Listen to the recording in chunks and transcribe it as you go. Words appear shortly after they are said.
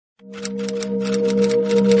We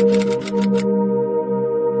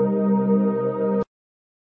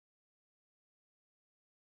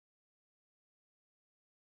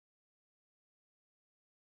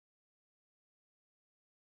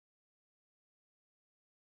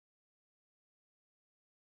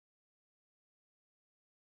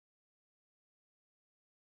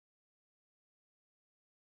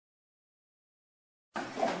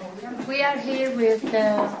are here with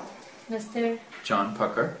Mr. John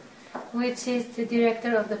Pucker, which is the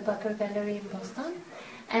director of the Pucker Gallery in Boston,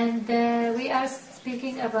 and we are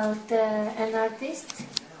speaking about an artist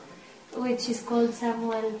which is called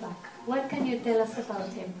Samuel Bach. What can you tell us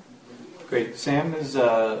about him? Great. Sam is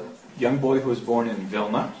a young boy who was born in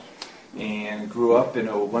Vilna and grew up in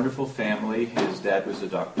a wonderful family. His dad was a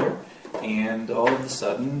doctor, and all of a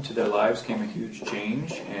sudden to their lives came a huge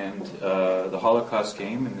change, and the Holocaust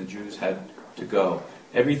came and the Jews had to go.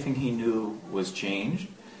 Everything he knew was changed,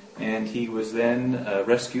 and he was then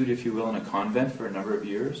rescued, if you will, in a convent for a number of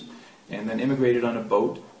years, and then immigrated on a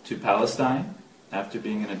boat to Palestine after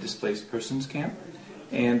being in a displaced persons camp,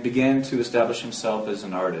 and began to establish himself as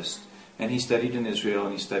an artist. And he studied in Israel,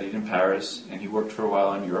 and he studied in Paris, and he worked for a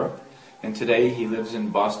while in Europe, and today he lives in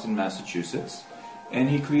Boston, Massachusetts, and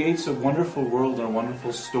he creates a wonderful world and a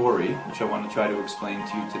wonderful story, which I want to try to explain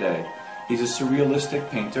to you today. He's a surrealistic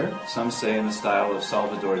painter, some say in the style of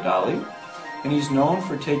Salvador Dali, and he's known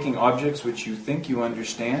for taking objects which you think you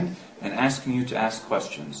understand and asking you to ask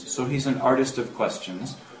questions. So he's an artist of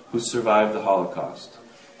questions who survived the Holocaust.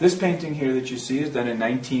 This painting here that you see is done in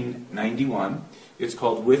 1991. It's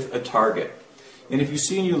called With a Target. And if you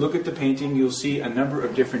see and you look at the painting, you'll see a number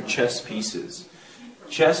of different chess pieces.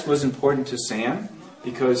 Chess was important to Sam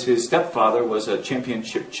because his stepfather was a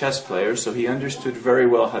championship chess player, so he understood very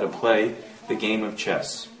well how to play the game of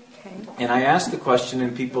chess. Okay. And I ask the question,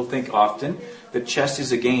 and people think often that chess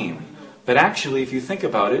is a game. But actually, if you think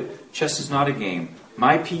about it, chess is not a game.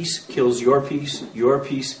 My piece kills your piece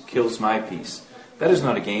kills my piece. That is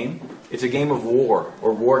not a game. It's a game of war,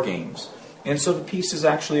 or war games. And so the piece is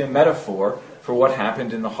actually a metaphor for what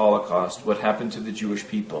happened in the Holocaust, what happened to the Jewish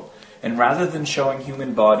people. And rather than showing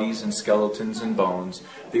human bodies and skeletons and bones,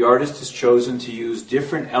 the artist has chosen to use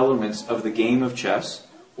different elements of the game of chess,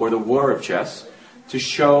 or the war of chess, to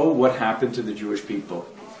show what happened to the Jewish people.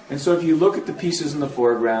 And so if you look at the pieces in the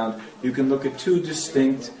foreground, you can look at two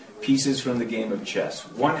distinct pieces from the game of chess.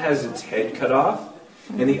 One has its head cut off,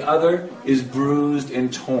 and the other is bruised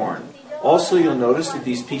and torn. Also, you'll notice that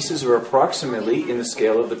these pieces are approximately, in the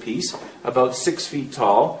scale of the piece, about 6 feet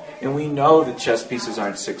tall, and we know that chess pieces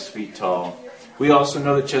aren't 6 feet tall. We also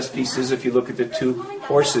know that chess pieces, if you look at the two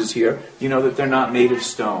horses here, you know that they're not made of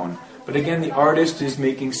stone. But again, the artist is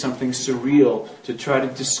making something surreal to try to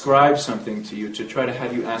describe something to you, to try to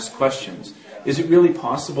have you ask questions. Is it really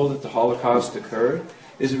possible that the Holocaust occurred?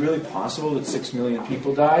 Is it really possible that 6 million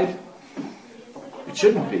people died? It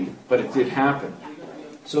shouldn't be, but it did happen.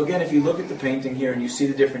 So again, if you look at the painting here and you see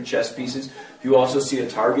the different chess pieces, you also see a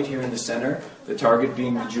target here in the center, the target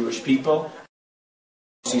being the Jewish people.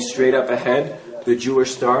 You see straight up ahead the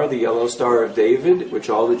Jewish star, the yellow star of David, which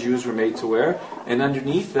all the Jews were made to wear, and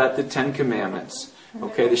underneath that the Ten Commandments,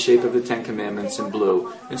 okay, the shape of the Ten Commandments in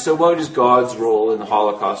blue. And so what is God's role in the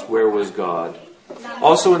Holocaust? Where was God?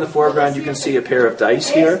 Also in the foreground you can see a pair of dice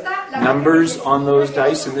here, numbers on those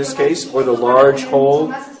dice in this case, or the large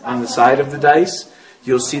hole on the side of the dice.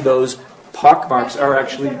 You'll see those pock marks are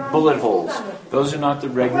actually bullet holes. Those are not the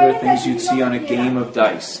regular things you'd see on a game of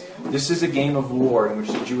dice. This is a game of war in which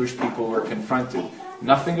the Jewish people were confronted.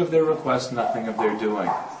 Nothing of their request, nothing of their doing.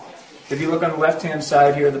 If you look on the left-hand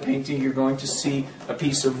side here of the painting, you're going to see a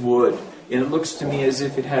piece of wood. And it looks to me as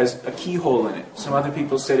if it has a keyhole in it. Some other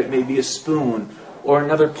people said it may be a spoon or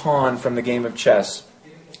another pawn from the game of chess.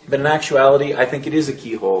 But in actuality, I think it is a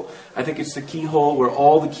keyhole. I think it's the keyhole where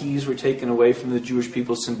all the keys were taken away from the Jewish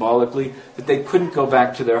people symbolically, that they couldn't go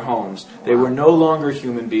back to their homes. They were no longer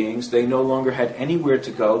human beings. They no longer had anywhere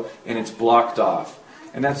to go, and it's blocked off.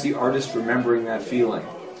 And that's the artist remembering that feeling.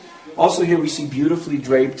 Also here we see beautifully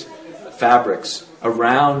draped fabrics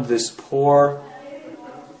around this poor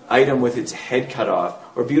item with its head cut off,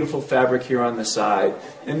 or beautiful fabric here on the side.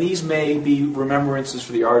 And these may be remembrances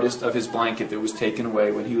for the artist of his blanket that was taken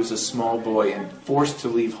away when he was a small boy and forced to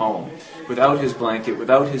leave home. Without his blanket,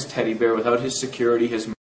 without his teddy bear, without his security, his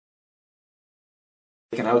mother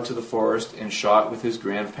was taken out to the forest and shot with his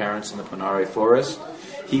grandparents in the Ponare forest.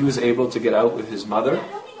 He was able to get out with his mother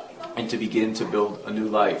and to begin to build a new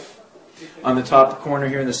life. On the top corner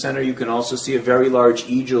here in the center, you can also see a very large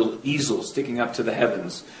easel sticking up to the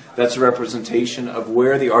heavens. That's a representation of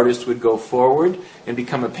where the artist would go forward and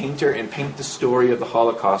become a painter and paint the story of the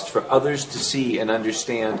Holocaust for others to see and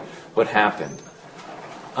understand what happened.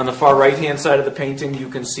 On the far right-hand side of the painting, you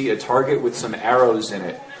can see a target with some arrows in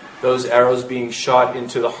it. Those arrows being shot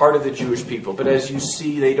into the heart of the Jewish people. But as you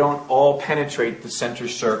see, they don't all penetrate the center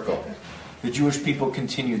circle. The Jewish people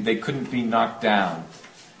continued. They couldn't be knocked down.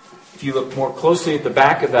 If you look more closely at the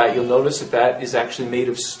back of that, you'll notice that that is actually made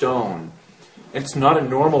of stone. It's not a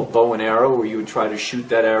normal bow and arrow where you would try to shoot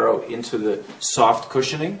that arrow into the soft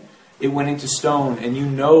cushioning. It went into stone, and you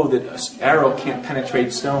know that an arrow can't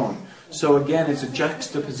penetrate stone. So again, it's a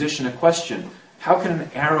juxtaposition, a question. How can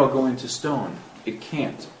an arrow go into stone? It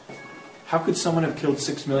can't. How could someone have killed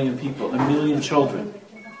 6 million people, 1 million children?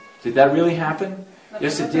 Did that really happen?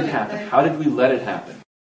 Yes, it did happen. How did we let it happen?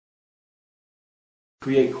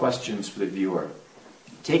 Create questions for the viewer.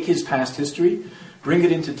 Take his past history, bring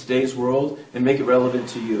it into today's world, and make it relevant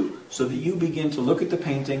to you, so that you begin to look at the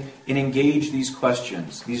painting and engage these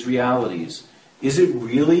questions, these realities. Is it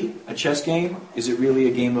really a chess game? Is it really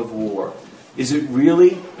a game of war? Is it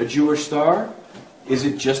really a Jewish star? Is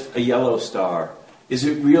it just a yellow star? Is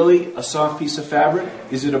it really a soft piece of fabric?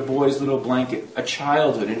 Is it a boy's little blanket, a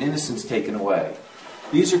childhood, an innocence taken away?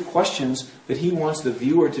 These are questions that he wants the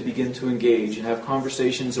viewer to begin to engage and have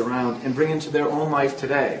conversations around and bring into their own life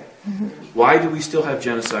today. Why do we still have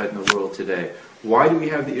genocide in the world today? Why do we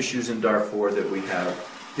have the issues in Darfur that we have?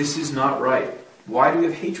 This is not right. Why do we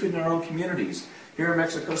have hatred in our own communities? Here in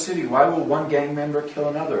Mexico City, why will one gang member kill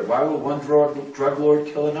another? Why will one drug lord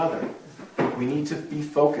kill another? We need to be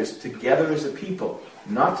focused together as a people,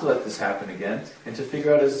 not to let this happen again, and to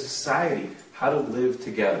figure out as a society how to live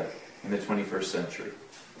together in the 21st century.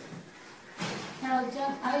 Now,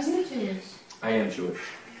 John, are you Jewish? I am Jewish,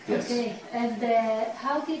 yes. Okay, and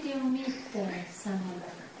how did you meet Samuel?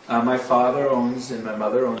 My father owns and my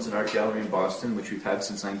mother owns an art gallery in Boston, which we've had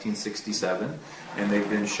since 1967, and they've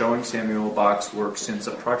been showing Samuel Bach's work since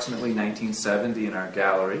approximately 1970 in our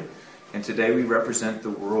gallery. And today we represent the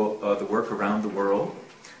work around the world.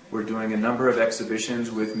 We're doing a number of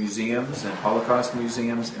exhibitions with museums and Holocaust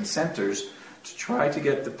museums and centers to try to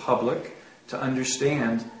get the public to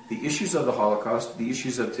understand the issues of the Holocaust, the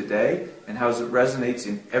issues of today, and how it resonates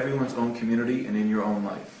in everyone's own community and in your own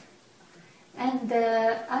life. And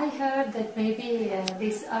I heard that maybe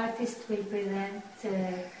this artist will present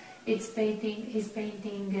his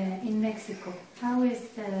painting in Mexico. How is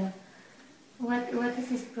what is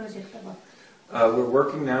this project about? We're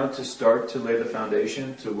working now to start to lay the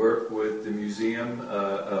foundation to work with the Museum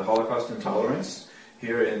Holocaust Intolerance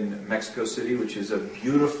here in Mexico City, which is a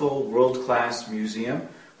beautiful world-class museum,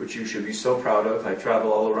 which you should be so proud of. I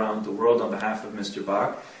travel all around the world on behalf of Mr.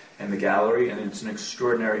 Bach and the gallery, and it's an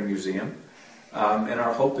extraordinary museum. And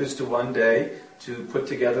our hope is to one day to put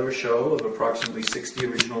together a show of approximately 60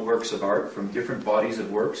 original works of art from different bodies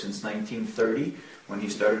of work since 1930, when he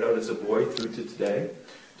started out as a boy, through to today,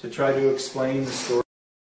 to try to explain the story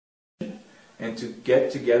and to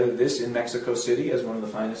get together this in Mexico City as one of the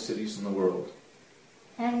finest cities in the world.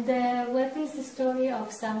 And what is the story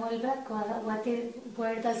of Samuel Bach?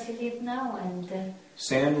 Where does he live now? And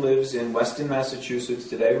Sam lives in Weston, Massachusetts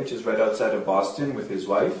today, which is right outside of Boston, with his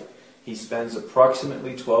wife. He spends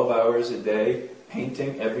approximately 12 hours a day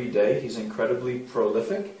painting every day. He's incredibly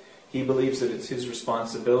prolific. He believes that it's his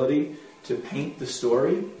responsibility to paint the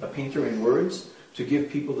story, a painter in words, to give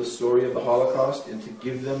people the story of the Holocaust and to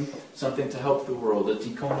give them something to help the world, a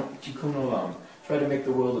tikkun olam, try to make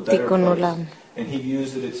the world a better place. And he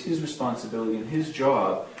views that it's his responsibility and his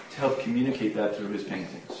job to help communicate that through his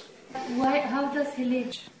paintings. How does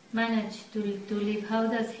he manage to live? How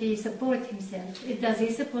does he support himself? Does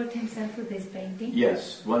he support himself with his painting?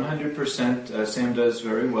 Yes, 100%. Sam does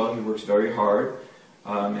very well. He works very hard.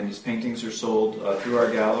 And his paintings are sold through our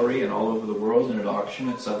gallery and all over the world, and at auction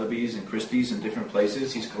at Sotheby's and Christie's and different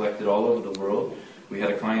places. He's collected all over the world. We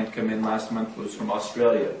had a client come in last month who was from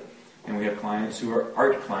Australia. And we have clients who are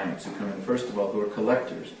art clients who come in, first of all, who are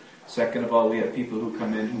collectors. Second of all, we have people who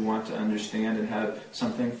come in who want to understand and have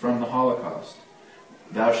something from the Holocaust.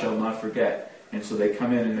 Thou shalt not forget. And so they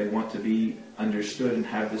come in and they want to be understood and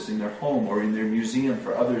have this in their home or in their museum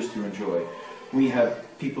for others to enjoy. We have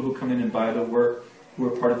people who come in and buy the work who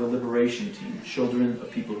are part of the liberation team, children of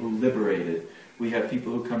people who liberated. We have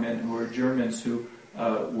people who come in who are Germans who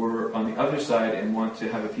were on the other side and want to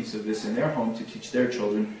have a piece of this in their home to teach their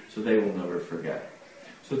children so they will never forget.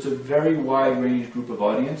 So it's a very wide-range group of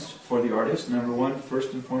audience for the artist. Number one,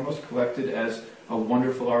 first and foremost, collected as a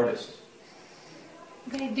wonderful artist.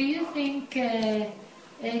 Okay, do you think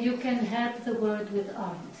you can help the world with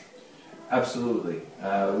art. Absolutely.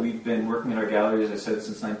 We've been working in our gallery, as I said,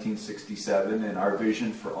 since 1967, and our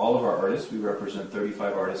vision for all of our artists, we represent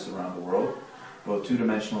 35 artists around the world, both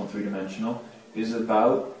two-dimensional and three-dimensional, is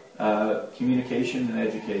about communication and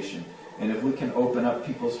education. And if we can open up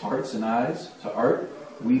people's hearts and eyes to art,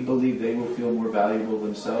 we believe they will feel more valuable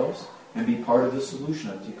themselves and be part of the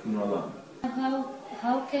solution of Tikkun Olam.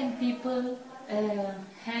 How can people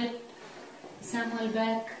help Samuel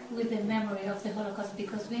back with the memory of the Holocaust?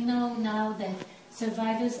 Because we know now that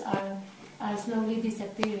survivors are slowly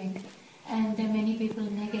disappearing, and many people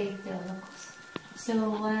negate the Holocaust.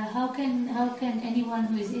 So how can anyone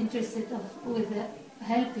who is interested with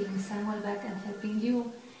helping Samuel back and helping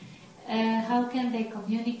you, how can they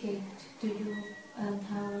communicate to you and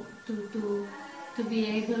how to be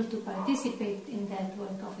able to participate in that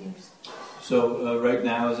work of yours? So right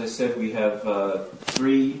now, as I said, we have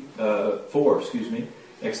four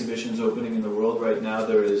exhibitions opening in the world. Right now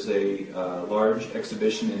there is a large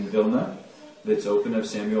exhibition in Vilna that's open of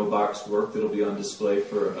Samuel Bach's work that will be on display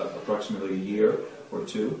for approximately a year or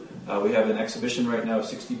two. We have an exhibition right now of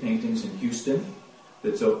 60 paintings in Houston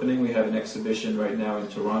that's opening. We have an exhibition right now in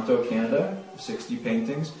Toronto, Canada, of 60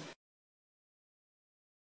 paintings.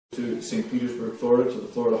 To St. Petersburg, Florida, to the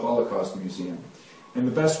Florida Holocaust Museum. And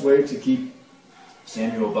the best way to keep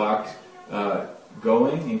Samuel Bach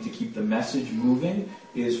going and to keep the message moving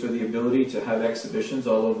is for the ability to have exhibitions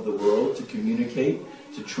all over the world, to communicate,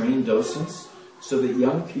 to train docents, so that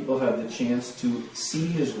young people have the chance to see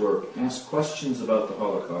his work, ask questions about the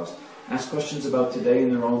Holocaust, ask questions about today in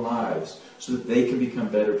their own lives, so that they can become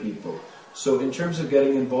better people. So in terms of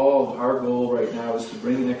getting involved, our goal right now is to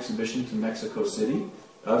bring an exhibition to Mexico City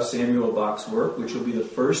of Samuel Bach's work, which will be the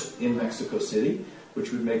first in Mexico City,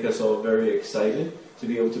 which would make us all very excited to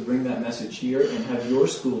be able to bring that message here and have your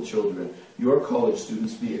school children, your college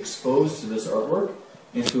students be exposed to this artwork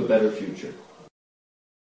into a better future.